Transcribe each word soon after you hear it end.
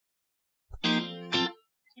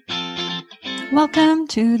Welcome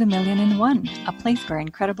to The Million and One, a place where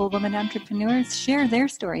incredible women entrepreneurs share their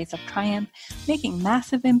stories of triumph, making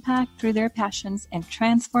massive impact through their passions and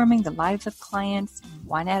transforming the lives of clients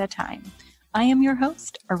one at a time. I am your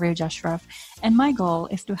host, Arooj Ashraf, and my goal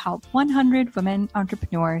is to help 100 women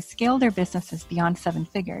entrepreneurs scale their businesses beyond 7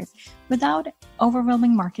 figures without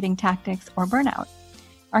overwhelming marketing tactics or burnout.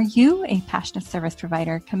 Are you a passionate service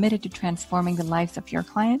provider committed to transforming the lives of your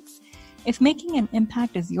clients? If making an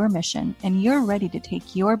impact is your mission and you're ready to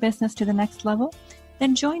take your business to the next level,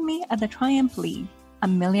 then join me at the Triumph League, A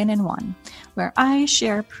Million and One, where I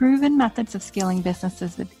share proven methods of scaling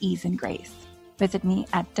businesses with ease and grace. Visit me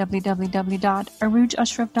at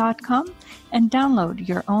www.aroojashraf.com and download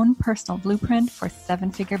your own personal blueprint for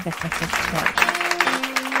 7-figure businesses today.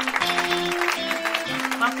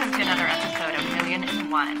 Welcome to another episode of Million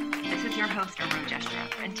and One. This is your host, Arooj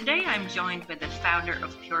Ashraf, and today I'm joined with the founder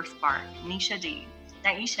of PureSpark, Nieisha Deed.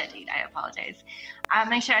 Nieisha Deed, I apologize.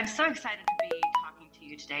 Nieisha, I'm so excited to be talking to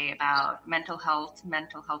you today about mental health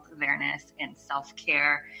awareness, and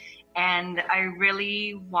self-care. And I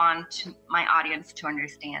really want my audience to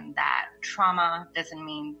understand that trauma doesn't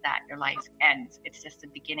mean that your life ends. It's just the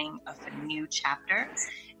beginning of a new chapter.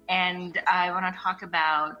 And I want to talk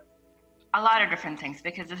about a lot of different things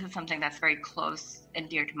because this is something that's very close and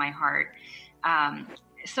dear to my heart.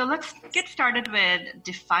 So let's get started with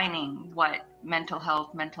defining what mental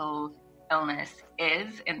illness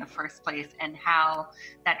is in the first place and how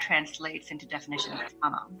that translates into definition of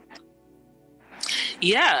trauma.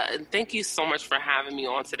 Yeah, thank you so much for having me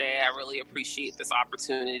on today. I really appreciate this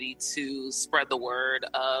opportunity to spread the word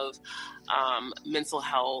of mental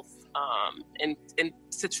health and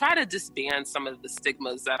to try to disband some of the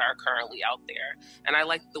stigmas that are currently out there. And I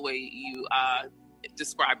like the way you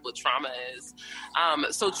describe what trauma is.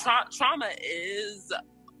 So trauma is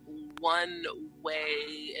one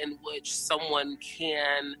way in which someone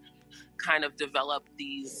can kind of develop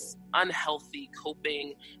these unhealthy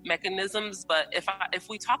coping mechanisms. But if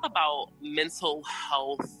we talk about mental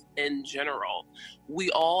health in general,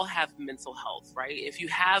 we all have mental health, right? If you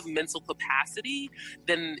have mental capacity,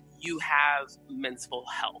 then you have mental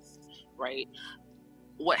health, right?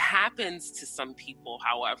 What happens to some people,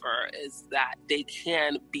 however, is that they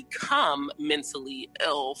can become mentally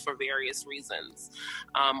ill for various reasons.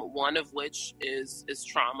 One of which is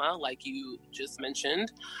trauma, like you just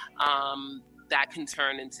mentioned. That can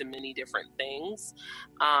turn into many different things.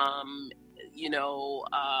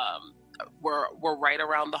 We're right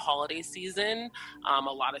around the holiday season. A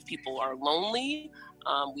lot of people are lonely.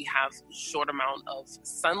 We have short amount of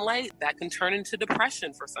sunlight that can turn into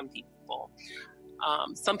depression for some people.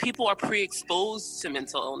 Some people are pre-exposed to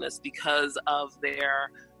mental illness because of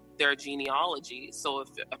their genealogy. So if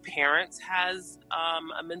a parent has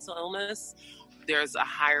a mental illness, there's a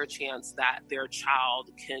higher chance that their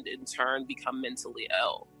child can in turn become mentally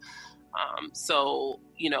ill. So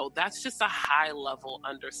that's just a high level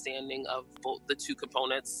understanding of both the two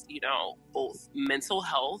components, both mental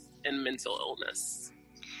health and mental illness.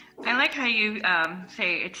 I like how you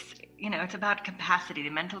say it's about capacity, the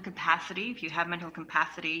mental capacity. If you have mental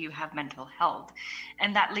capacity, you have mental health.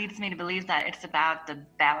 And that leads me to believe that it's about the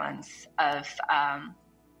balance of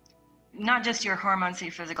not just your hormones in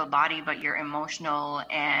your physical body, but your emotional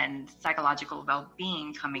and psychological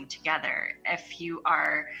well-being coming together. If you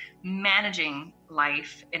are managing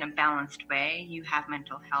life in a balanced way, you have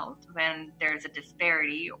mental health. When there's a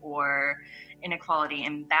disparity or inequality,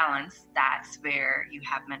 imbalance, that's where you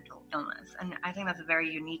have mental illness. And I think that's a very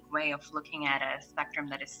unique way of looking at a spectrum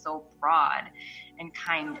that is so broad and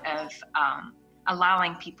kind of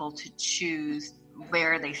allowing people to choose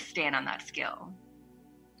where they stand on that scale.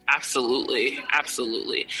 Absolutely.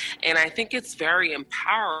 And I think it's very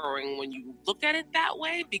empowering when you look at it that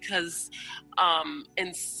way because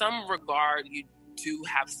in some regard, you do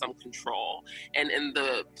have some control. And in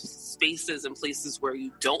the spaces and places where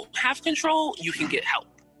you don't have control, you can get help.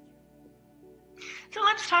 So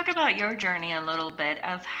let's talk about your journey a little bit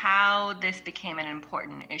of how this became an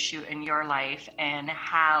important issue in your life and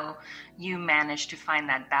how you managed to find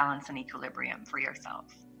that balance and equilibrium for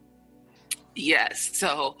yourself. Yes,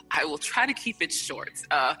 so I will try to keep it short.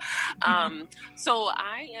 So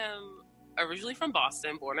I am originally from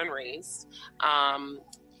Boston, born and raised,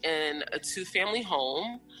 in a 2-family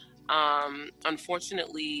home.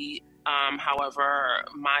 Unfortunately, however,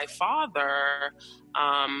 my father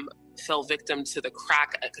fell victim to the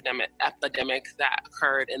crack epidemic that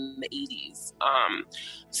occurred in the 80s.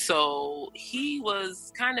 So he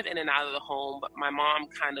was kind of in and out of the home, but my mom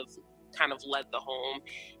kind of led the home.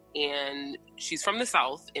 And she's from the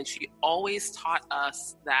South, and she always taught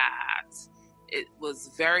us that it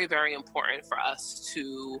was very, very important for us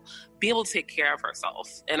to be able to take care of herself.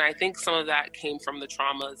 And I think some of that came from the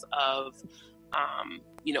traumas of,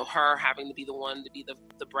 her having to be the one to be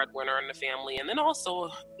the breadwinner in the family. And then also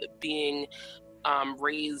being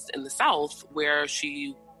raised in the South, where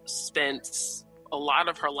she spent a lot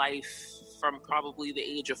of her life from probably the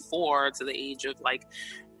age of 4 to the age of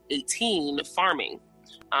 18 farming,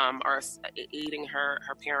 or aiding her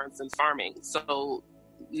parents in farming. So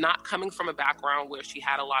not coming from a background where she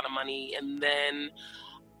had a lot of money and then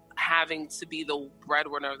having to be the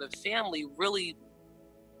breadwinner of the family really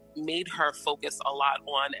made her focus a lot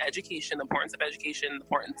on education, the importance of education, the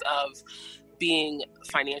importance of being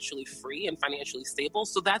financially free and financially stable.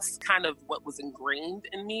 So that's kind of what was ingrained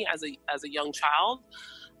in me as a young child.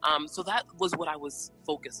 So that was what I was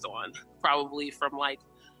focused on, probably from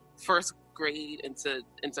first grade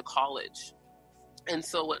into college. And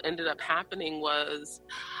so what ended up happening was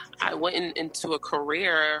I went into a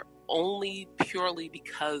career only purely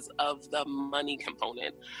because of the money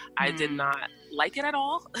component. I did not like it at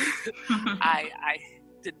all. I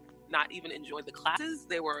did not even enjoy the classes.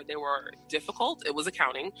 They were difficult. It was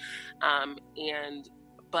accounting.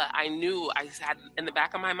 But I knew, I had in the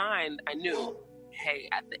back of my mind, I knew, hey,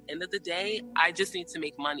 at the end of the day, I just need to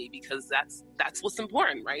make money, because that's what's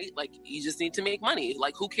important, right? You just need to make money.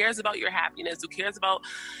 Who cares about your happiness? Who cares about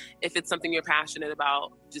if it's something you're passionate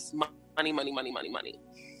about? Just money, money, money, money, money.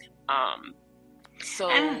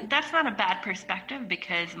 And that's not a bad perspective,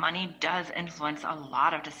 because money does influence a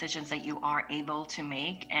lot of decisions that you are able to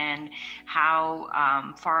make and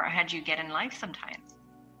how far ahead you get in life sometimes.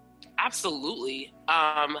 Absolutely.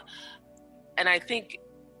 And I think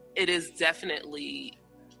it is definitely,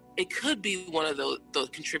 it could be one of the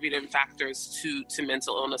contributing factors to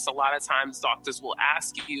mental illness. A lot of times doctors will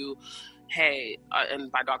ask you, hey, and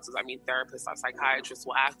by doctors, I mean therapists or psychiatrists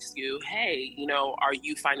will ask you, hey, are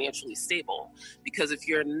you financially stable? Because if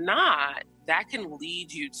you're not, that can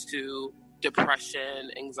lead you to depression,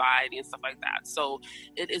 anxiety, and stuff like that. So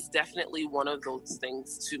it is definitely one of those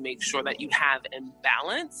things to make sure that you have in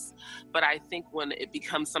balance. But I think when it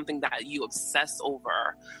becomes something that you obsess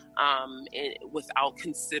over, without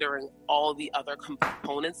considering all the other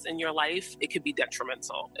components in your life, it could be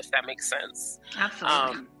detrimental, if that makes sense.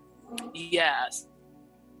 Absolutely. Yes.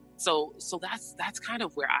 So that's kind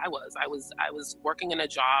of where I was. I was working in a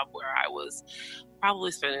job where I was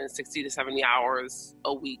probably spending 60 to 70 hours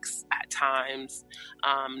a week at times,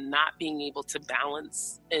 not being able to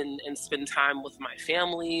balance and spend time with my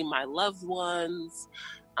family, my loved ones,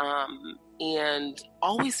 and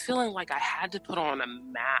always feeling like I had to put on a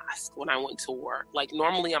mask when I went to work.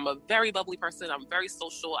 Normally I'm a very bubbly person. I'm very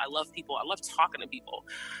social. I love people. I love talking to people.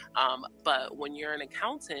 But when you're an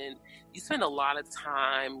accountant, you spend a lot of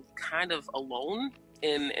time kind of alone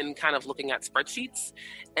in kind of looking at spreadsheets.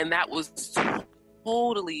 And that was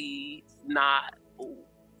totally not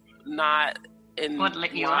in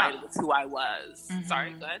line with who I was. Mm-hmm.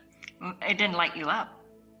 Sorry, go ahead. It didn't light you up.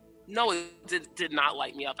 No, it did not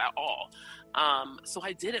light me up at all. So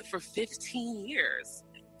I did it for 15 years.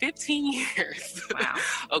 15 years. Wow.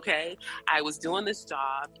 Okay. I was doing this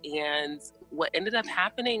job, and what ended up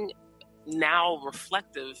happening, now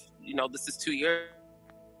reflective, this is 2 years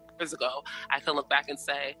ago, I can look back and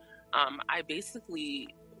say, I basically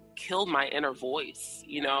killed my inner voice,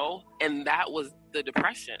 and that was the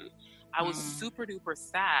depression. I was super duper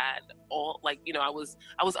sad. I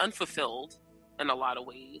was unfulfilled in a lot of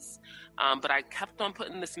ways. But I kept on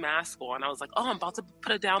putting this mask on. I was like, oh, I'm about to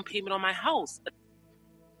put a down payment on my house.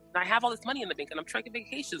 And I have all this money in the bank and I'm taking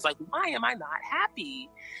vacations. Why am I not happy?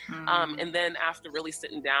 And then after really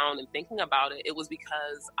sitting down and thinking about it, it was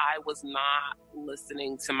because I was not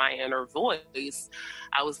listening to my inner voice.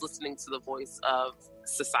 I was listening to the voice of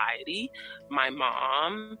society, my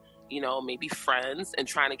mom, maybe friends, and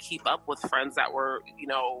trying to keep up with friends that were,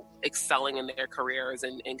 excelling in their careers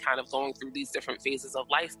and kind of going through these different phases of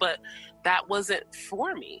life. But that wasn't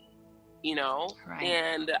for me, Right.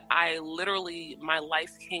 And I literally, my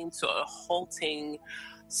life came to a halting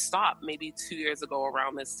stop maybe 2 years ago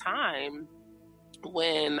around this time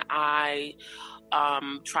when I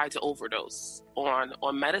tried to overdose on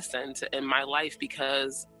medicine to end my life,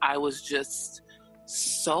 because I was just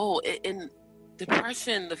so in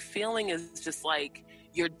depression. The feeling is just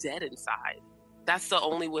you're dead inside. That's the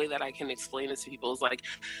only way that I can explain it to people, is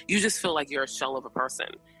you just feel like you're a shell of a person.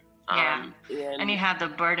 Yeah. And you have the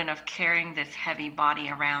burden of carrying this heavy body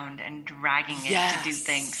around and dragging it to do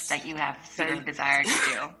things that you have zero desire to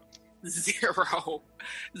do.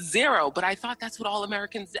 Zero. But I thought that's what all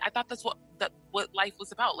Americans did. I thought that's what life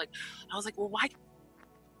was about. I was like, well, why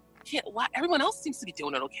why everyone else seems to be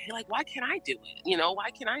doing it okay? Like, why can't I do it? You know,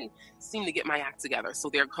 why can't I seem to get my act together? So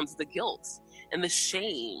there comes the guilt and the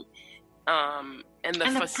shame, and the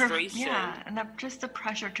frustration. And just the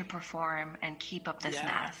pressure to perform and keep up this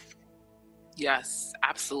mask. Yes,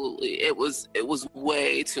 absolutely. It was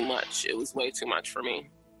way too much. It was way too much for me.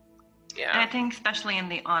 Yeah. And I think especially in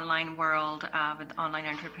the online world, with online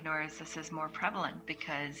entrepreneurs, this is more prevalent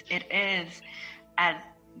because it is,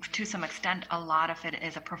 to some extent, a lot of it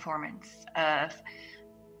is a performance of,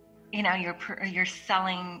 you know, you're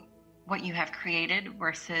selling what you have created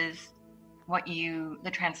versus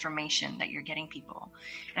the transformation that you're getting people.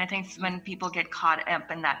 And I think when people get caught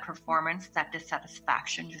up in that performance, that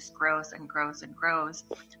dissatisfaction just grows and grows and grows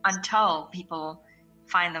until people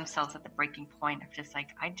find themselves at the breaking point of just like,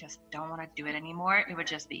 I just don't want to do it anymore. It would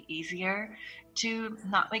just be easier to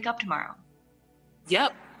not wake up tomorrow.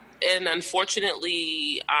 Yep. And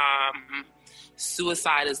unfortunately,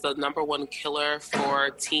 suicide is the number one killer for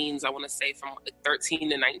teens, I want to say from 13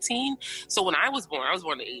 to 19. So when I was born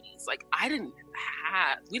in the 80s. Like,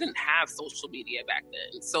 we didn't have social media back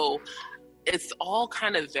then. So it's all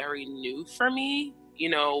kind of very new for me, you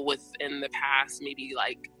know, within the past maybe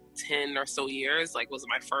like 10 or so years, like was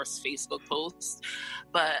my first Facebook post.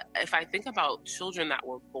 But if I think about children that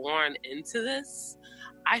were born into this,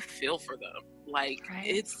 I feel for them. Like, right.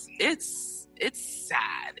 It's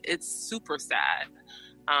sad. It's super sad.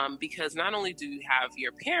 Because not only do you have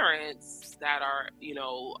your parents that are, you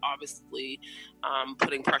know, obviously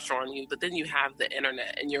putting pressure on you, but then you have the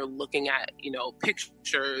internet and you're looking at, you know,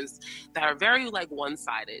 pictures that are very like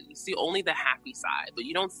one-sided. You see only the happy side, but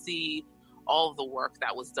you don't see all of the work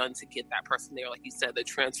that was done to get that person there. Like you said, the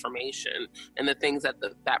transformation and the things that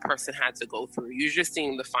that person had to go through. You're just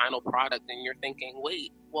seeing the final product and you're thinking,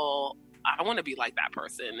 wait, well, I want to be like that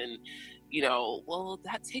person. And, you know, well,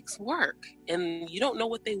 that takes work and you don't know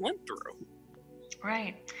what they went through.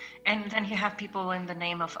 Right. And then you have people in the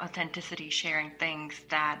name of authenticity sharing things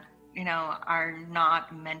that, you know, are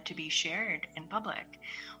not meant to be shared in public,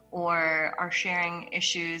 or are sharing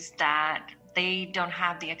issues that they don't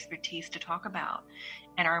have the expertise to talk about,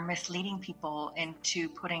 and are misleading people into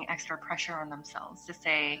putting extra pressure on themselves to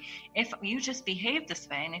say, if you just behave this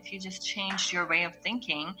way and if you just change your way of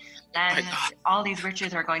thinking, then all these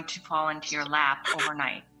riches are going to fall into your lap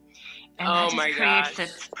overnight. And that just creates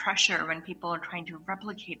this pressure when people are trying to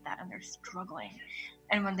replicate that and they're struggling.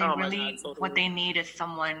 And when they what they need is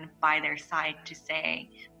someone by their side to say,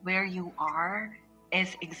 where you are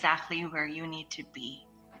is exactly where you need to be.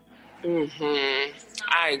 Mm-hmm.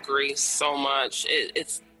 I agree so much.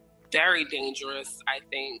 It's very dangerous, I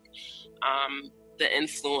think, the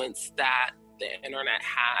influence that the internet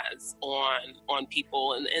has on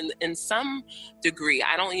people. And in some degree,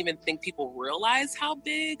 I don't even think people realize how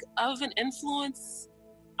big of an influence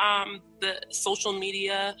the social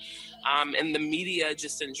media and the media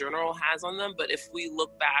just in general has on them. But if we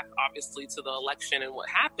look back, obviously, to the election and what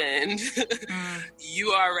happened,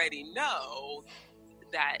 you already know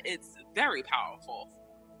that it's very powerful,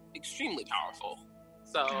 extremely powerful.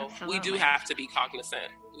 So Absolutely. We do have to be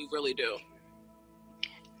cognizant. We really do.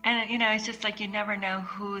 And, you know, it's just like you never know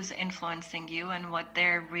who's influencing you and what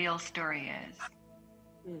their real story is.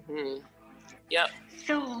 Mm-hmm. Yep.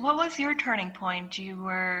 So what was your turning point? You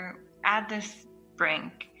were at this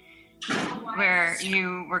brink where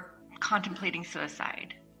you were contemplating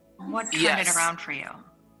suicide. What turned it around for you?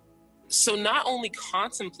 So not only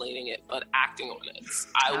contemplating it, but acting on it.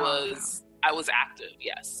 I was active,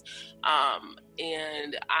 yes.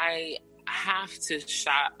 And I have to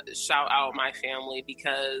shout out my family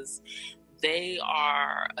because they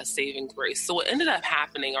are a saving grace. So what ended up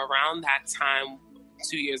happening around that time,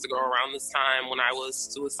 2 years ago, around this time when I was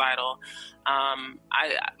suicidal,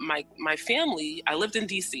 my family, I lived in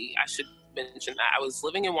DC. I should mention that. I was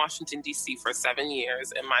living in Washington, DC for 7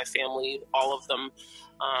 years, and my family, all of them,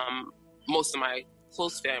 most of my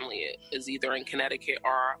close family is either in Connecticut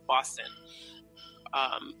or Boston.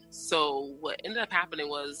 So what ended up happening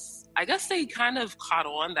was, I guess they kind of caught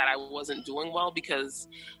on that I wasn't doing well because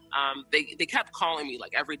they kept calling me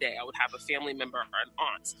like every day. I would have a family member, an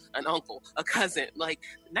aunt, an uncle, a cousin, like,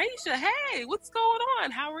 Nieisha, hey, what's going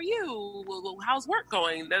on? How are you? How's work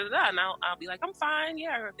going? Da, da, da. And I'll be like, I'm fine.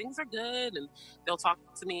 Yeah, things are good. And they'll talk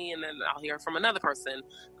to me, and then I'll hear from another person.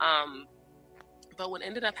 But what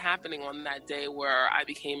ended up happening on that day where I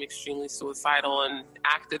became extremely suicidal and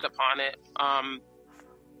acted upon it,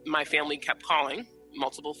 my family kept calling.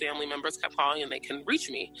 Multiple family members kept calling, and they couldn't reach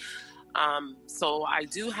me. So I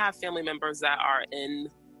do have family members that are in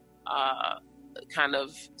kind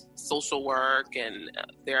of social work, and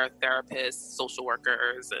there are therapists, social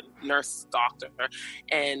workers, and nurse, doctor.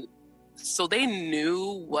 And so they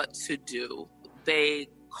knew what to do. They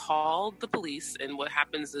called the police, and what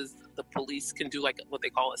happens is the police can do like what they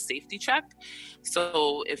call a safety check.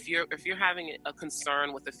 So if you're having a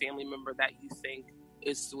concern with a family member that you think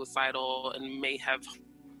is suicidal and may have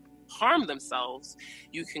harmed themselves,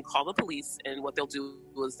 you can call the police, and what they'll do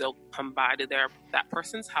is they'll come by to that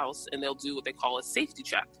person's house, and they'll do what they call a safety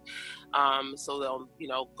check. So they'll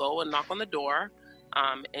go and knock on the door,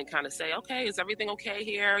 and kind of say, okay, is everything okay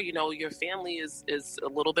here? Your family is a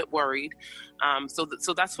little bit worried. So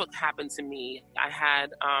that's what happened to me. I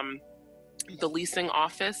had the leasing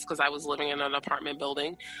office, because I was living in an apartment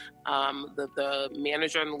building. The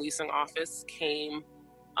manager in the leasing office came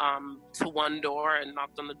to one door and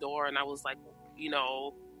knocked on the door, and I was like,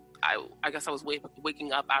 I guess I was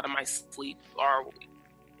waking up out of my sleep or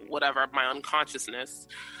whatever, my unconsciousness,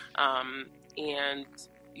 and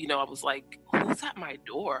I was like, who's at my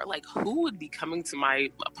door? Like, who would be coming to my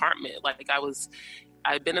apartment? Like,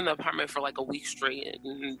 I'd been in the apartment for like a week straight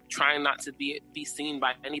and trying not to be seen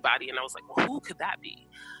by anybody, and I was like, well, who could that be?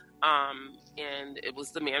 And it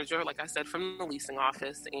was the manager, like I said, from the leasing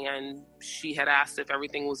office, and she had asked if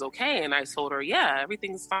everything was okay, and I told her, yeah,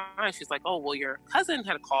 everything's fine. She's like, oh, well, your cousin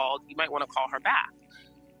had called. You might want to call her back.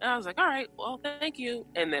 And I was like, all right, well, thank you.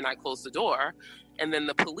 And then I closed the door, and then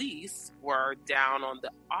the police were down on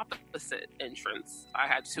the opposite entrance. I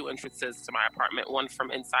had two entrances to my apartment, one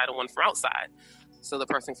from inside and one from outside. So the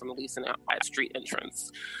person from the leasing street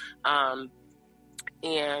entrance.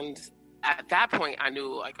 And at that point, I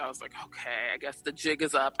knew, I was like, okay, I guess the jig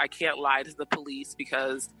is up. I can't lie to the police,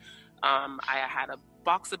 because I had a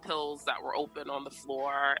box of pills that were open on the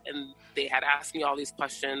floor, and they had asked me all these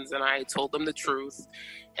questions, and I told them the truth.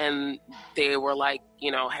 And they were like,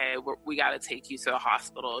 hey, we got to take you to the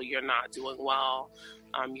hospital. You're not doing well.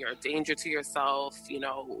 You're a danger to yourself.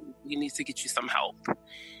 We need to get you some help.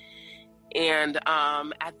 And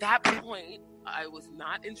at that point, I was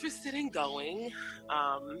not interested in going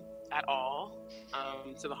at all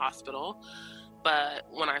to the hospital. But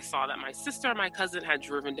when I saw that my sister and my cousin had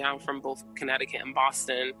driven down from both Connecticut and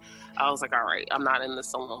Boston, I was like, all right, I'm not in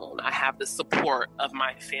this alone. I have the support of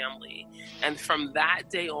my family. And from that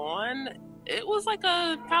day on, it was like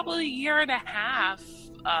probably a year and a half,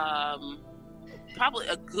 probably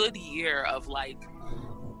a good year of like,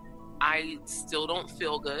 I still don't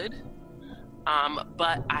feel good.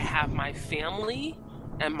 But I have my family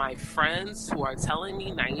and my friends who are telling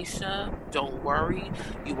me, Nieisha, don't worry,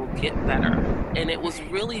 you will get better. And it was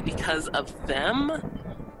really because of them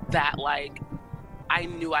that I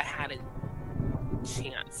knew I had a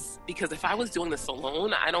chance. Because if I was doing this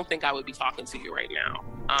alone, I don't think I would be talking to you right now.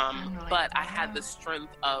 But I had the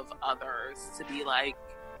strength of others to be like,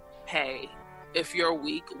 hey, if you're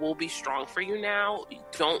weak, we'll be strong for you now.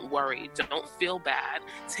 Don't worry. Don't feel bad.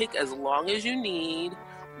 Take as long as you need.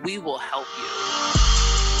 We will help you.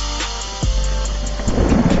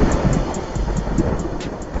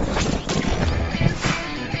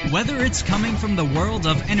 Whether it's coming from the world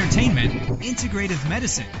of entertainment, integrative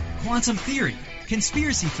medicine, quantum theory,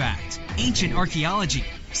 conspiracy fact, ancient archaeology,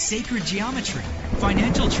 sacred geometry,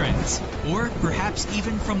 financial trends, or perhaps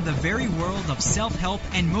even from the very world of self-help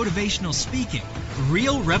and motivational speaking,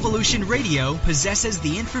 Real Revolution Radio possesses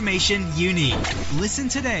the information you need. Listen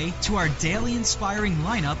today to our daily inspiring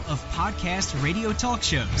lineup of podcast radio talk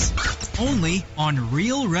shows, only on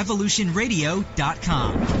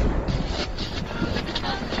realrevolutionradio.com.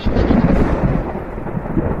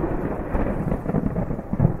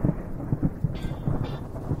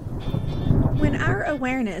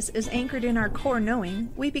 Awareness is anchored in our core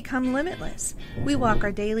knowing, we become limitless. We walk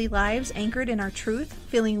our daily lives anchored in our truth,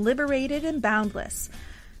 feeling liberated and boundless.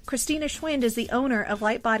 Christina Schwind is the owner of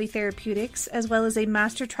Light Body Therapeutics, as well as a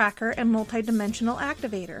master tracker and multidimensional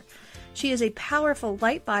activator. She is a powerful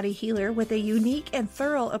light body healer with a unique and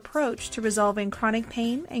thorough approach to resolving chronic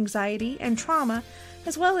pain, anxiety, and trauma,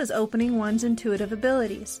 as well as opening one's intuitive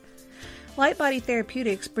abilities. Light Body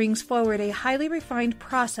Therapeutics brings forward a highly refined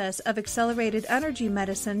process of accelerated energy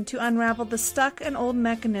medicine to unravel the stuck and old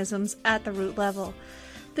mechanisms at the root level.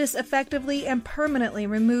 This effectively and permanently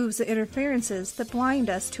removes the interferences that blind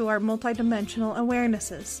us to our multidimensional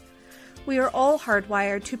awarenesses. We are all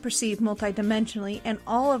hardwired to perceive multidimensionally, and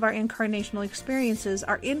all of our incarnational experiences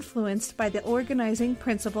are influenced by the organizing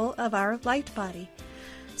principle of our light body.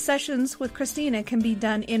 Sessions with Christina can be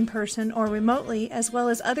done in person or remotely, as well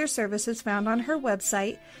as other services found on her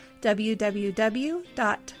website,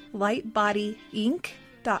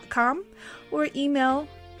 www.lightbodyinc.com, or email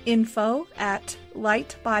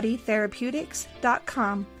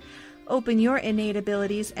info@lightbodytherapeutics.com. Open your innate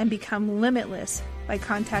abilities and become limitless by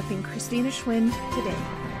contacting Christina Schwind today.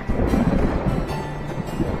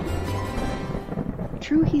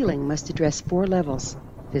 True healing must address 4 levels: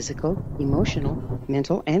 physical, emotional,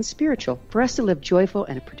 mental, and spiritual, for us to live joyful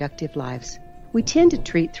and productive lives. We tend to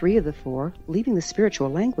treat 3 of the 4, leaving the spiritual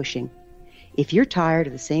languishing. If you're tired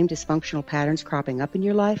of the same dysfunctional patterns cropping up in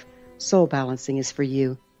your life, Soul Balancing is for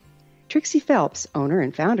you. Trixie Phelps, owner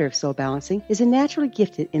and founder of Soul Balancing, is a naturally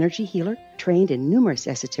gifted energy healer trained in numerous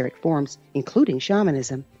esoteric forms, including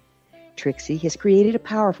shamanism. Trixie has created a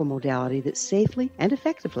powerful modality that safely and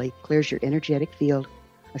effectively clears your energetic field.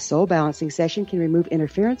 A Soul Balancing session can remove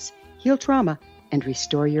interference, heal trauma, and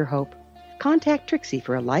restore your hope. Contact Trixie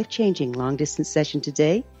for a life-changing long-distance session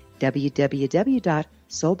today.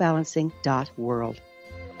 www.soulbalancing.world.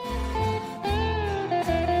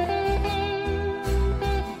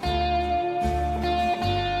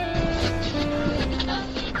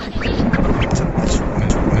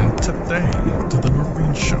 Today to the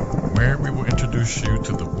Marine Show, where we will introduce you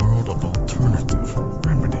to the world of alternative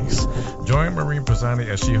remedies. Join Marine Pisani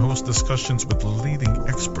as she hosts discussions with leading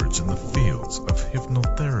experts in the fields of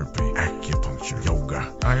hypnotherapy, acupuncture,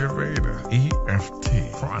 yoga, Ayurveda,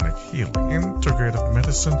 EFT, chronic healing, integrative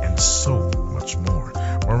medicine, and so much more.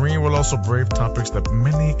 Marine will also brave topics that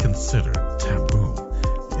many consider taboo.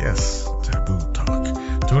 Yes, taboo talk.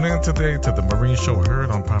 Tune in today to the Marine Show,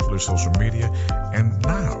 heard on popular social media and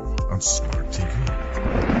now on Smart TV.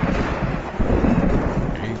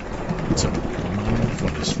 It's a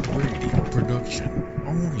marvelous radio production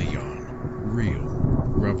only on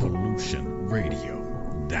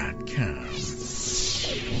RealRevolutionRadio.com.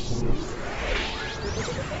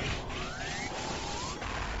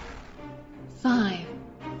 5,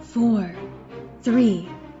 4, 3,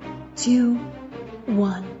 2,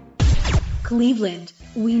 1. Cleveland,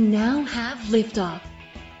 we now have liftoff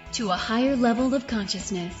to a higher level of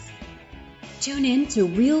consciousness. Tune in to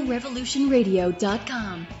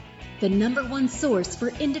RealRevolutionRadio.com, the #1 source for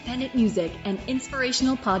independent music and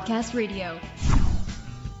inspirational podcast radio.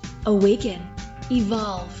 Awaken,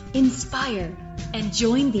 evolve, inspire, and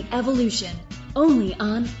join the evolution only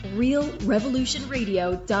on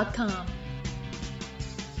RealRevolutionRadio.com.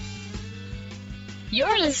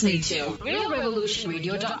 You're listening to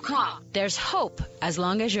RealRevolutionRadio.com. There's hope as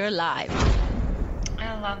long as you're alive.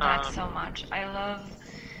 I love that so much. I love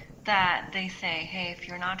that they say, hey, if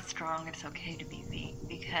you're not strong, it's okay to be weak,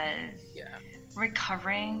 because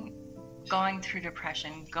recovering, going through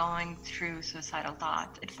depression, going through suicidal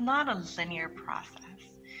thoughts, it's not a linear process.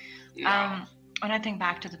 No. When I think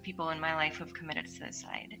back to the people in my life who've committed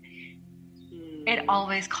suicide, it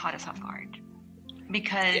always caught us off guard.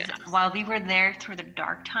 Because while we were there through the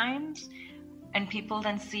dark times, and people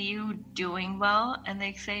then see you doing well, and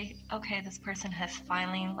they say, okay, this person has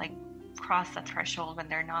finally crossed the threshold when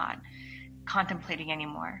they're not contemplating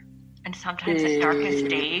anymore. And sometimes the darkest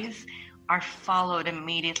days are followed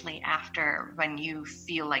immediately after, when you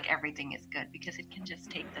feel like everything is good, because it can just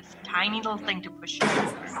take this tiny little thing to push you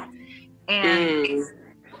over. And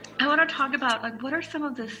I want to talk about what are some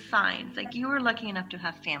of the signs? You were lucky enough to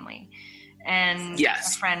have family and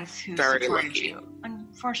friends who supported you.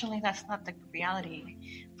 Unfortunately, that's not the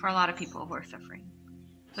reality for a lot of people who are suffering,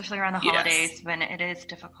 especially around the holidays, when it is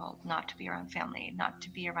difficult not to be around family, not to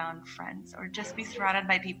be around friends, or just be surrounded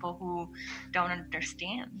by people who don't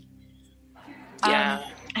understand.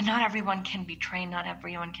 And not everyone can be trained, not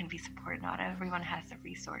everyone can be supported, not everyone has the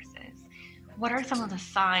resources. What are some of the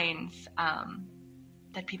signs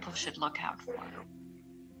that people should look out for?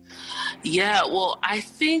 Yeah, well, I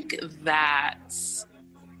think that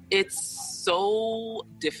it's so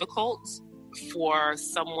difficult for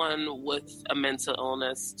someone with a mental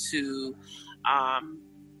illness to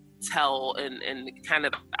tell and kind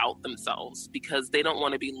of out themselves, because they don't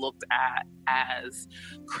want to be looked at as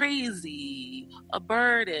crazy, a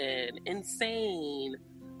burden, insane,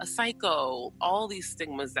 a psycho, all these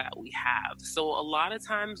stigmas that we have. So a lot of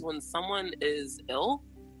times when someone is ill,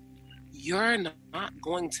 you're not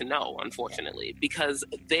going to know, unfortunately, because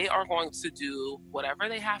they are going to do whatever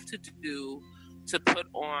they have to do to put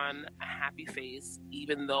on a happy face,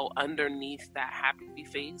 even though underneath that happy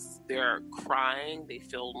face, they're crying, they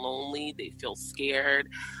feel lonely, they feel scared,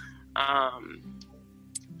 and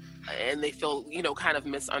they feel, kind of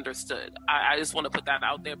misunderstood. I just want to put that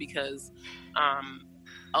out there, because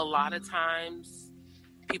a lot of times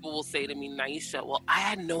people will say to me, Nieisha, well, I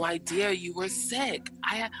had no idea you were sick.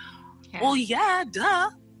 Well, yeah, duh.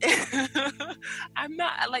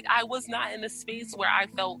 I was not in a space where I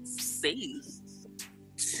felt safe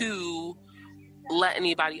to let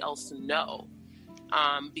anybody else know,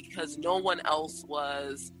 because no one else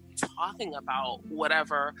was talking about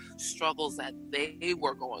whatever struggles that they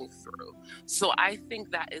were going through. So I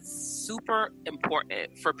think that it's super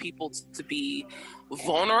important for people to be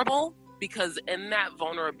vulnerable, because in that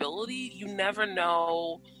vulnerability, you never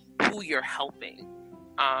know who you're helping,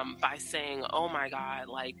 by saying, oh my God,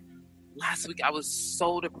 like last week I was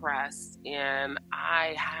so depressed and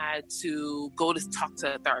I had to go to talk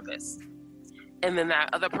to a therapist. And then that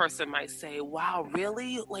other person might say, wow,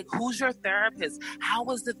 really? Like, who's your therapist? How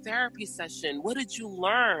was the therapy session? What did you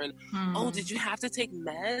learn? Oh, did you have to take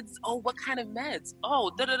meds? Oh, what kind of meds?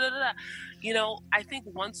 Oh, da-da-da-da. You know, I think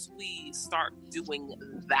once we start doing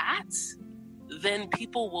that, then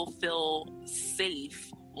people will feel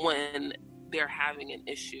safe when they're having an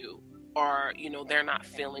issue, or, you know, they're not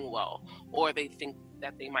feeling well, or they think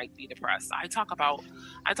that they might be depressed. I talk about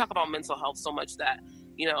mental health so much that,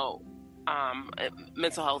 you know,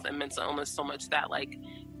 mental health and mental illness so much that, like,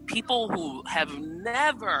 people who have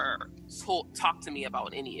never talked to me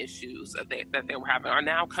about any issues that they were having are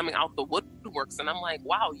now coming out the woodworks, and I'm like,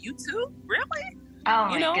 wow, you too? Really? Oh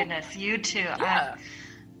my goodness, you too. Yeah.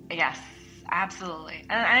 Yes, absolutely.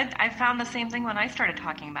 And I found the same thing when I started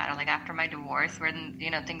talking about it, like after my divorce, where,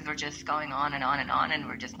 you know, things were just going on and on and on, and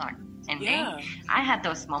we're just not ending. Yeah. I had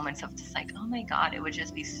those moments of just like, oh my God, it would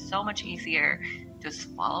just be so much easier to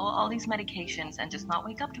swallow all these medications and just not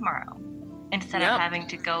wake up tomorrow, instead of having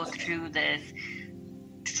to go through this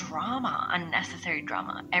drama, unnecessary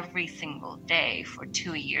drama, every single day for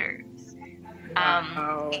 2 years.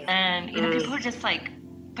 And, you know, people are just like,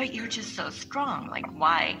 but you're just so strong. Like,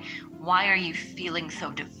 why are you feeling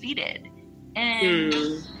so defeated? And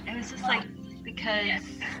it was just like, because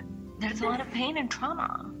there's a lot of pain and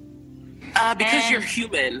trauma. Because you're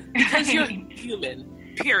human. Because you're human.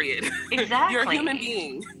 Period. Exactly. You're a human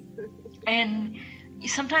being. And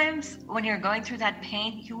sometimes when you're going through that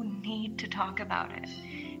pain, you need to talk about it.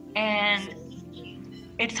 And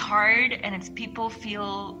it's hard, and people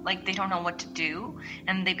feel like they don't know what to do,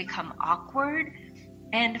 and they become awkward.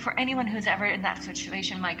 And for anyone who's ever in that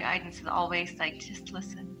situation, my guidance is always like, just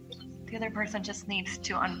listen. The other person just needs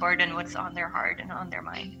to unburden what's on their heart and on their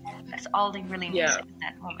mind. That's all they really need in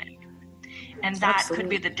that moment. And that could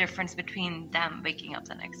be the difference between them waking up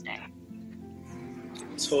the next day.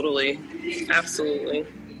 Totally. Absolutely.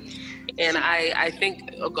 And I think,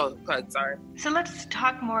 go ahead, sorry. So let's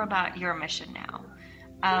talk more about your mission now.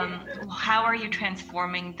 How are you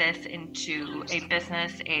transforming this into a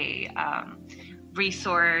business, a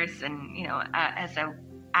resource, and, you know, as an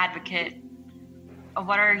advocate?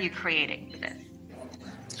 What are you creating for this?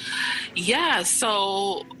 Yeah,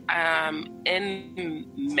 so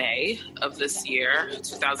in May of this year,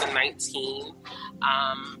 2019,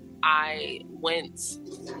 I went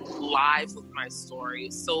live with my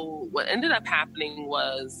story. So what ended up happening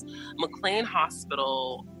was McLean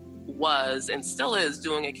Hospital was and still is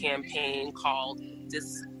doing a campaign called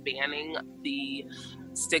Disbanning the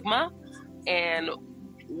Stigma. And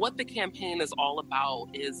what the campaign is all about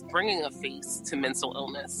is bringing a face to mental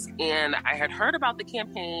illness. And I had heard about the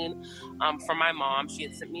campaign from my mom. She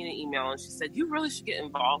had sent me an email and she said, you really should get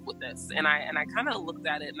involved with this. And I kind of looked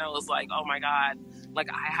at it and I was like, oh my God, like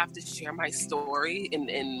I have to share my story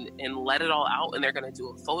and let it all out. And they're going to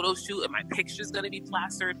do a photo shoot and my picture's going to be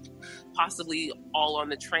plastered, possibly all on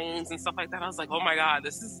the trains and stuff like that. I was like, oh my God,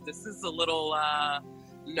 this is a little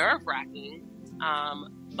nerve-wracking.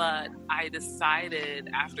 But I decided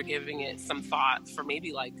after giving it some thought for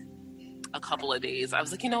maybe like a couple of days, I was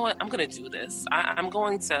like, you know what, I'm going to do this. I'm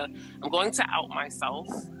going to out myself.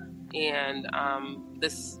 And,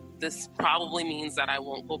 this probably means that I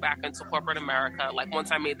won't go back into corporate America. Like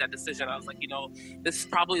once I made that decision, I was like, you know, this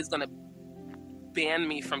probably is going to ban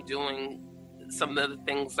me from doing some of the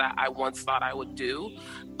things that I once thought I would do.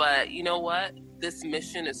 But you know what? This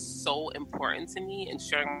mission is so important to me, and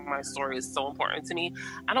sharing my story is so important to me.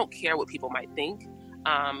 I don't care what people might think,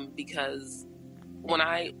 because when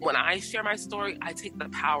I share my story, I take the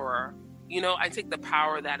power, I take the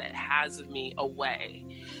power that it has of me away.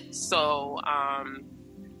 So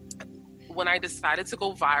when I decided to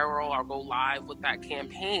go viral or go live with that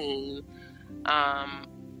campaign,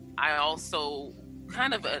 I also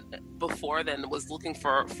kind of before then was looking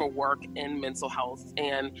for work in mental health,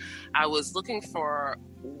 and I was looking for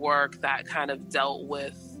work that kind of dealt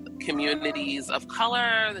with communities of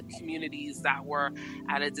color, the communities that were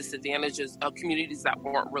at a disadvantage, communities that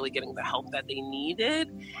weren't really getting the help that they needed,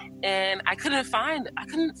 and I couldn't find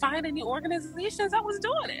any organizations that was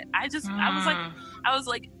doing it. I was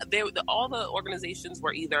like all the organizations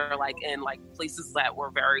were either like in like places that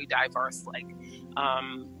were very diverse, like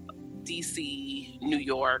DC, New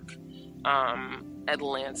York,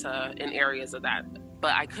 Atlanta, and areas of that.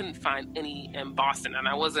 But I couldn't find any in Boston, and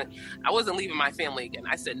I wasn't leaving my family again.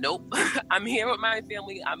 I said, nope, I'm here with my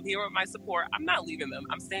family. I'm here with my support. I'm not leaving them.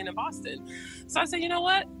 I'm staying in Boston. So I said, you know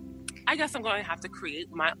what? I guess I'm going to have to create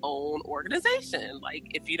my own organization. Like,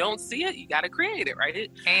 if you don't see it, you got to create it, right?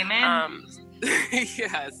 Amen.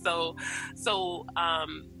 Yeah. So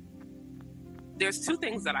there's two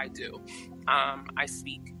things that I do. I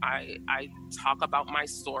speak. I talk about my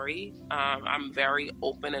story. I'm very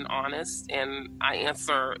open and honest, and I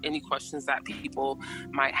answer any questions that people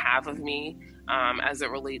might have of me as it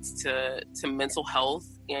relates to mental health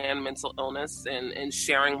and mental illness, and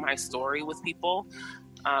sharing my story with people,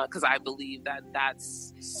 because I believe that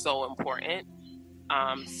that's so important.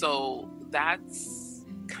 So that's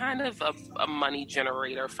kind of a money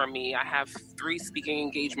generator for me. I have 3 speaking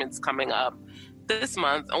engagements coming up this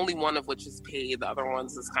month, only one of which is paid. The other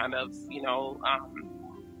ones is kind of,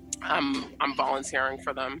 I'm volunteering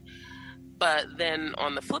for them. But then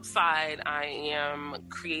on the flip side, I am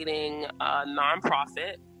creating a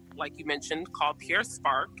nonprofit, like you mentioned, called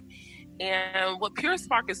PureSpark. And what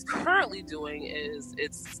PureSpark is currently doing is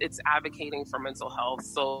it's advocating for mental health.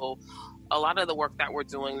 So a lot of the work that we're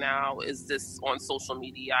doing now is this on social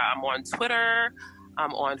media. I'm on Twitter,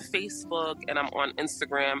 I'm on Facebook, and I'm on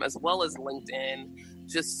Instagram, as well as LinkedIn,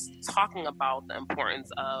 just talking about the importance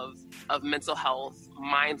of mental health,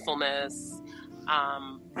 mindfulness,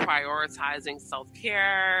 prioritizing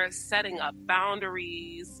self-care, setting up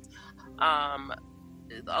boundaries,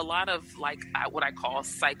 a lot of what I call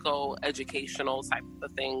psycho-educational type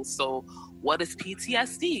of things. So what is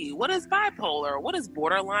PTSD? What is bipolar? What is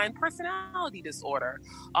borderline personality disorder?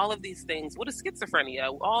 All of these things. What is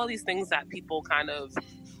schizophrenia? All of these things that people kind of,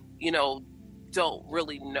 don't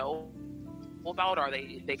really know about, or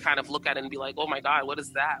they kind of look at it and be like, oh my God, what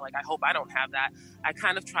is that? Like, I hope I don't have that. I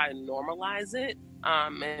kind of try to normalize it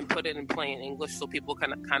and put it in plain English so people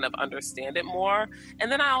can kind of understand it more.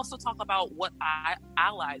 And then I also talk about what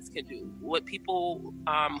allies can do, what people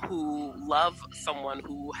who love someone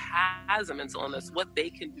who has a mental illness, what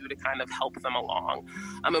they can do to kind of help them along.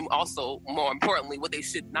 And also, more importantly, what they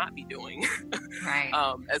should not be doing right.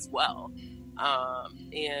 As well.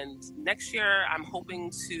 And next year, I'm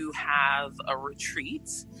hoping to have a retreat.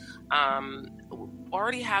 We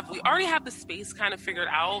already have the space kind of figured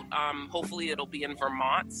out. Hopefully it'll be in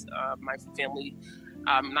Vermont. A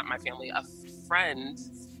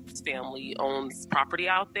friend's family owns property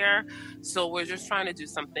out there. So we're just trying to do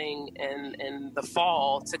something in the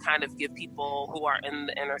fall to kind of give people who are in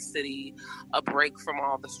the inner city a break from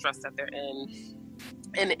all the stress that they're in,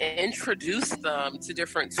 and introduce them to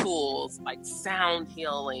different tools like sound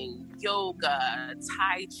healing, yoga,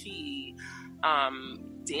 Tai Chi,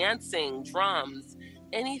 dancing, drums,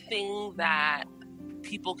 anything that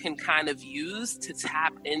people can kind of use to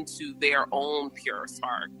tap into their own pure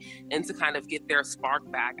spark and to kind of get their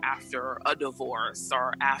spark back after a divorce,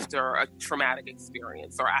 or after a traumatic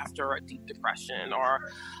experience, or after a deep depression, or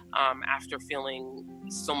after feeling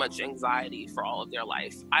so much anxiety for all of their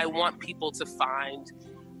life. I want people to find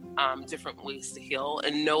different ways to heal,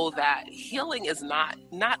 and know that healing is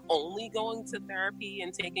not only going to therapy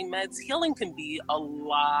and taking meds. Healing can be a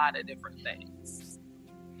lot of different things.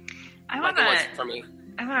 I want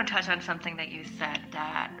to touch on something that you said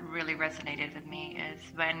that really resonated with me, is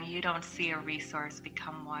when you don't see a resource,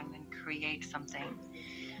 become one and create something.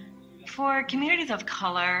 For communities of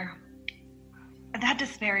color, that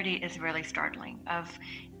disparity is really startling.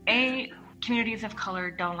 Communities of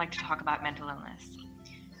color don't like to talk about mental illness.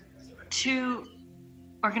 2,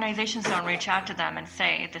 organizations don't reach out to them and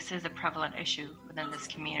say, this is a prevalent issue within this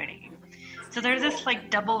community. So there's this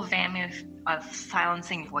double whammy of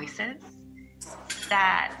silencing voices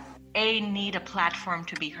that need a platform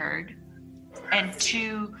to be heard, and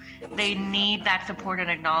 2, they need that support and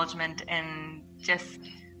acknowledgement and just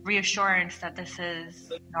reassurance that this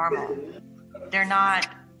is normal. They're not,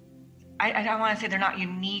 I don't want to say they're not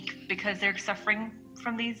unique because they're suffering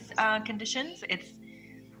from these conditions.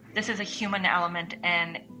 This is a human element,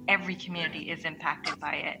 and every community is impacted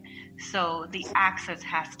by it. So the access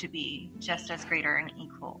has to be just as greater and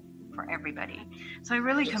equal for everybody. So I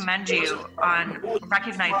really commend you on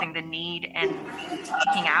recognizing the need and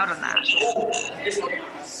speaking out on that.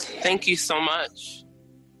 Thank you so much.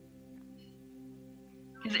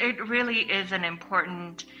 It really is an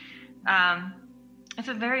important, it's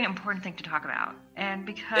a very important thing to talk about. And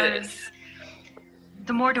because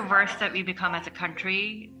the more diverse that we become as a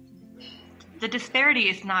country, the disparity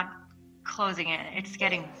is not closing in, it's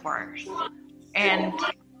getting worse. And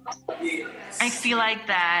I feel like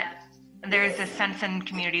that there's a sense in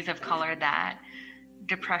communities of color that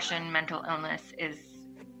depression, mental illness is,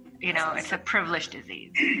 it's a privileged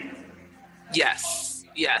disease. Yes,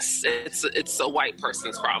 it's a white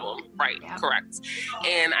person's problem, right? Yeah. Correct.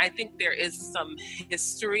 And I think there is some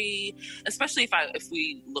history, especially if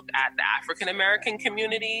we look at the African American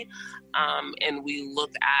community, and we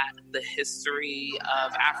look at the history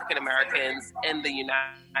of African Americans in the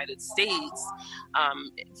United States.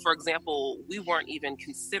 For example, we weren't even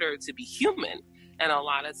considered to be human. And a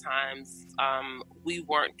lot of times we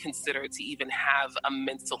weren't considered to even have a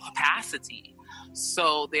mental capacity.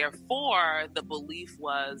 So therefore, the belief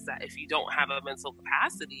was that if you don't have a mental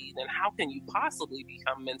capacity, then how can you possibly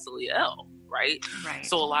become mentally ill, right?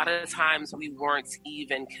 So a lot of times we weren't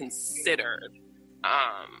even considered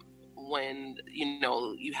when,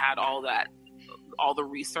 you had all the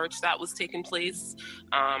research that was taking place.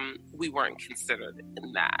 We weren't considered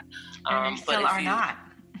in that. And we still are not.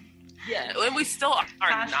 Yeah, and we still are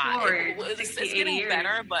Fast not. Forward, It's getting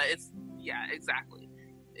better, but exactly.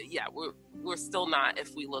 Yeah, we're still not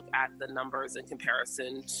if we look at the numbers in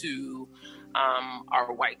comparison to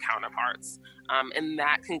our white counterparts. And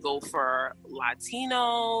that can go for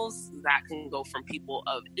Latinos, that can go from people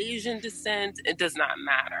of Asian descent. It does not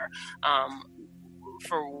matter.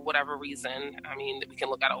 For whatever reason, we can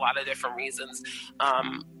look at a lot of different reasons.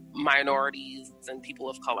 Minorities and people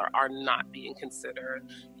of color are not being considered,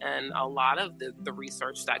 and a lot of the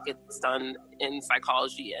research that gets done in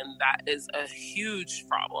psychology, and that is a huge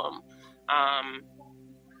problem.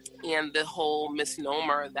 And the whole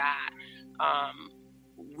misnomer that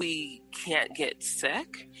we can't get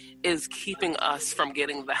sick is keeping us from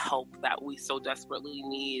getting the help that we so desperately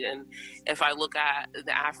need. And if I look at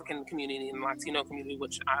the African community and Latino community,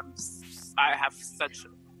 which I have such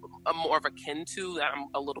a more of a kin to, that I'm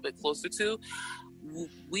a little bit closer to,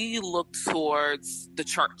 we look towards the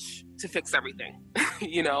church to fix everything.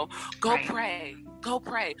 Go pray.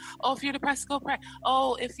 Oh, if you're depressed, go pray.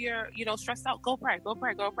 Oh, if you're, stressed out, go pray.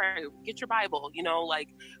 Get your Bible,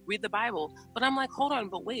 read the Bible. But I'm like, hold on,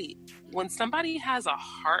 but wait. When somebody has a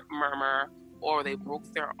heart murmur or they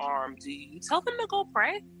broke their arm, do you tell them to go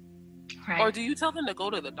pray? Right. Or do you tell them to go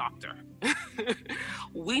to the doctor?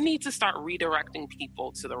 We need to start redirecting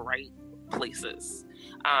people to the right places.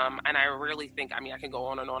 And I really think, I can go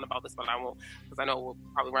on and on about this, but I won't, because I know we're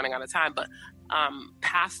probably running out of time. But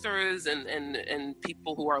pastors and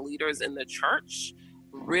people who are leaders in the church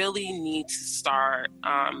really need to start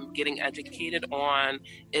getting educated on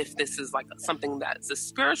if this is like something that's a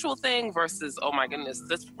spiritual thing versus, oh my goodness,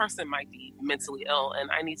 this person might be mentally ill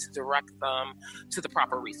and I need to direct them to the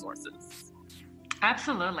proper resources.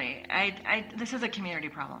 Absolutely. This is a community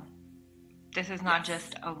problem. This is not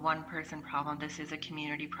just a one-person problem. This is a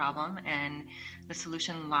community problem, and the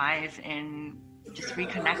solution lies in just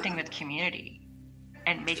reconnecting with community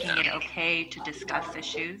and making it okay to discuss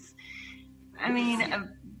issues. At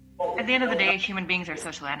the end of the day, human beings are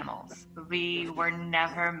social animals. We were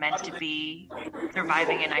never meant to be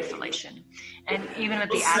surviving in isolation. And even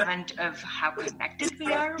with the advent of how connected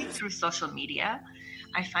we are through social media,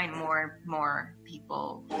 I find more and more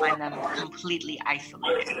people find them completely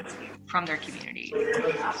isolated from their community.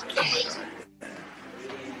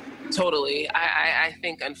 Totally. I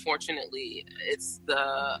think, unfortunately, it's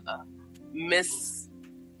the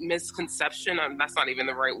misconception. That's not even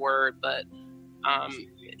the right word, but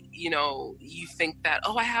you think that,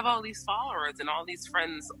 oh, I have all these followers and all these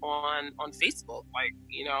friends on Facebook,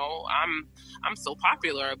 I'm so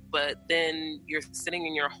popular, but then you're sitting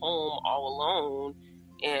in your home all alone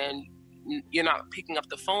and you're not picking up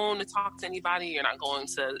the phone to talk to anybody. You're not going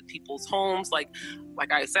to people's homes. Like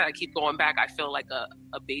I said, I keep going back. I feel like a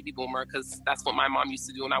baby boomer, because that's what my mom used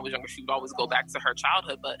to do when I was younger. She would always go back to her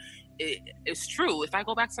childhood. But it's true. If I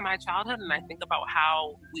go back to my childhood and I think about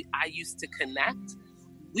how I used to connect,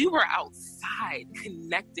 we were outside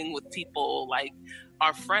connecting with people, like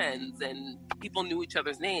our friends, and people knew each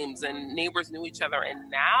other's names and neighbors knew each other.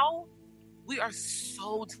 And now we are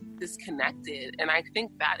so disconnected. And I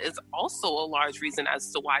think that is also a large reason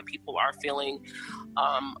as to why people are feeling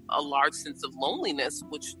a large sense of loneliness,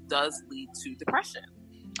 which does lead to depression.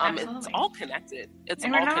 It's all connected.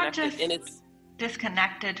 And we're not just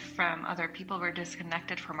disconnected from other people, we're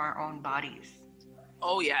disconnected from our own bodies.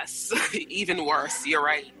 Oh, yes. Even worse. You're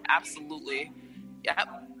right. Absolutely. Yep.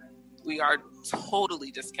 We are totally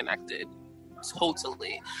disconnected.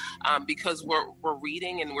 totally. Because we're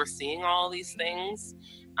reading and we're seeing all these things.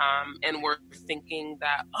 And we're thinking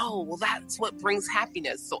that, oh, well, that's what brings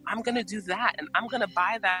happiness. So I'm going to do that, and I'm going to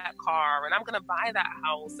buy that car, and I'm going to buy that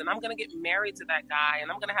house, and I'm going to get married to that guy, and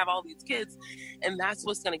I'm going to have all these kids. And that's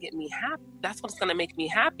what's going to get me happy. That's what's going to make me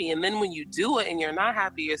happy. And then when you do it and you're not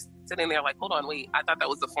happy, you're sitting there like, hold on, wait, I thought that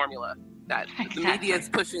was the formula. That exactly. The media is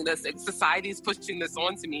pushing this, society is pushing this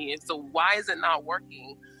onto me. And so why is it not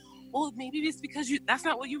working? Well, maybe it's because that's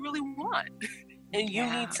not what you really want. And you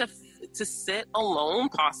need to sit alone,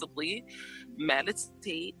 possibly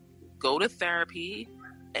meditate, go to therapy,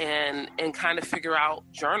 and kind of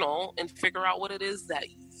journal and figure out what it is that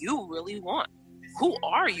you really want. Who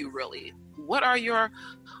are you really? What are your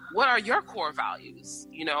core values?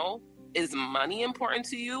 You know, is money important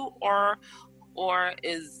to you, or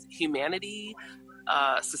is humanity,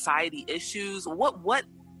 society issues? What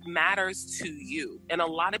matters to you? And a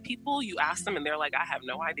lot of people, you ask them and they're like, I have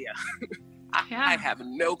no idea. I have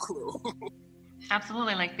no clue.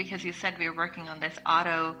 Absolutely. Like, because you said we were working on this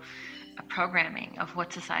auto programming of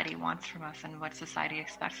what society wants from us and what society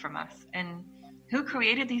expects from us. And who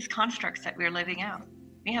created these constructs that we're living out?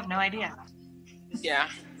 We have no idea. Yeah.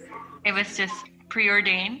 It was just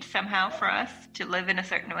preordained somehow for us to live in a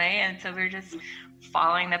certain way. And so we're just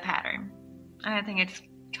following the pattern. And I think it's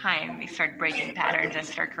time we start breaking patterns and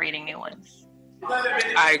start creating new ones.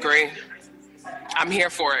 I agree. I'm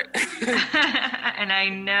here for it. And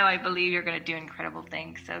I believe you're going to do incredible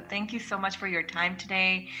things. So thank you so much for your time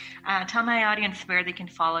today. Tell my audience where they can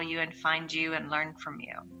follow you and find you and learn from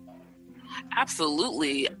you.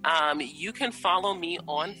 Absolutely. You can follow me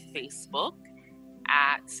on Facebook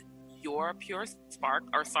at Your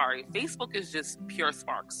PureSpark, Facebook is just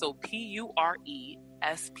PureSpark. So PureSpark.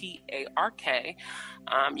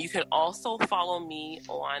 You can also follow me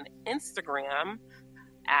on Instagram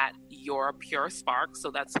at Your PureSpark.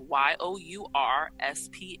 So that's YOURSPARK.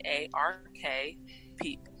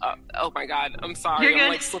 Oh my God, I'm sorry. I'm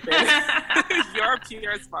like slipping. Your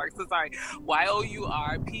PureSpark. So sorry.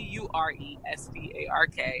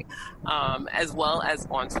 YOURPURESPARK. As well as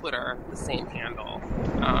on Twitter, the same handle.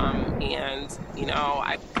 And you know,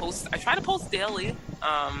 I try to post daily,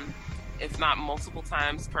 if not multiple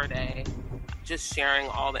times per day, just sharing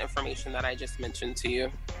all the information that I just mentioned to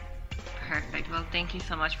you. Perfect. Well, thank you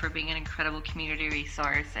so much for being an incredible community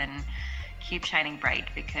resource, and keep shining bright,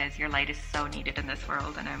 because your light is so needed in this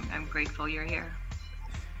world, and I'm grateful you're here.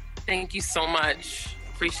 Thank you so much.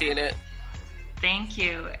 Appreciate it. Thank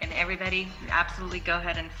you. And everybody, absolutely go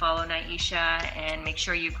ahead and follow Nieisha, and make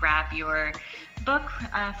sure you grab your book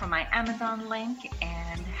from my Amazon link,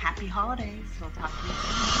 and happy holidays. We'll talk to you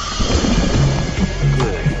soon.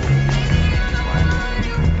 Good. That's why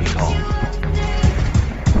we call.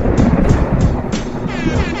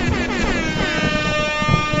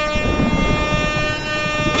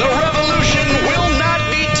 The revolution will not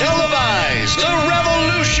be televised. The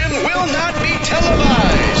revolution will not be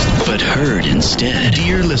televised, but heard instead,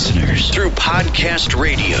 dear listeners, through podcast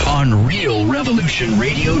radio on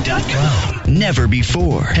realrevolutionradio.com. Never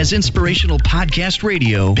before has inspirational podcast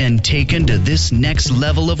radio been taken to this next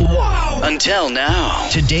level of wow. Until now.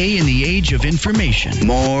 Today, in the age of information,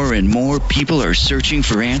 more and more people are searching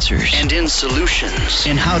for answers and in solutions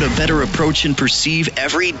in how to better approach and perceive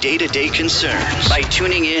every day-to-day concerns by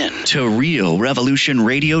tuning in to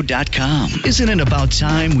realrevolutionradio.com. Isn't it about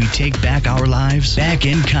time we take back our lives, back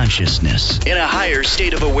in consciousness, in a higher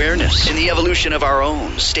state of awareness, in the evolution of our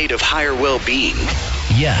own state of higher well-being?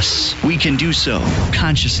 Yes, we can do so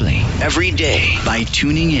consciously every day by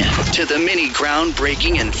tuning in to the many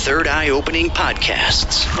groundbreaking and third eye-opening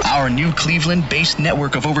podcasts. Our new Cleveland-based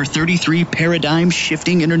network of over 33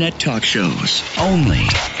 paradigm-shifting internet talk shows. Only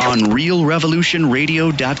on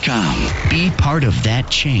realrevolutionradio.com. Be part of that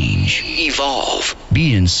change. Evolve.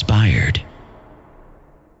 Be inspired.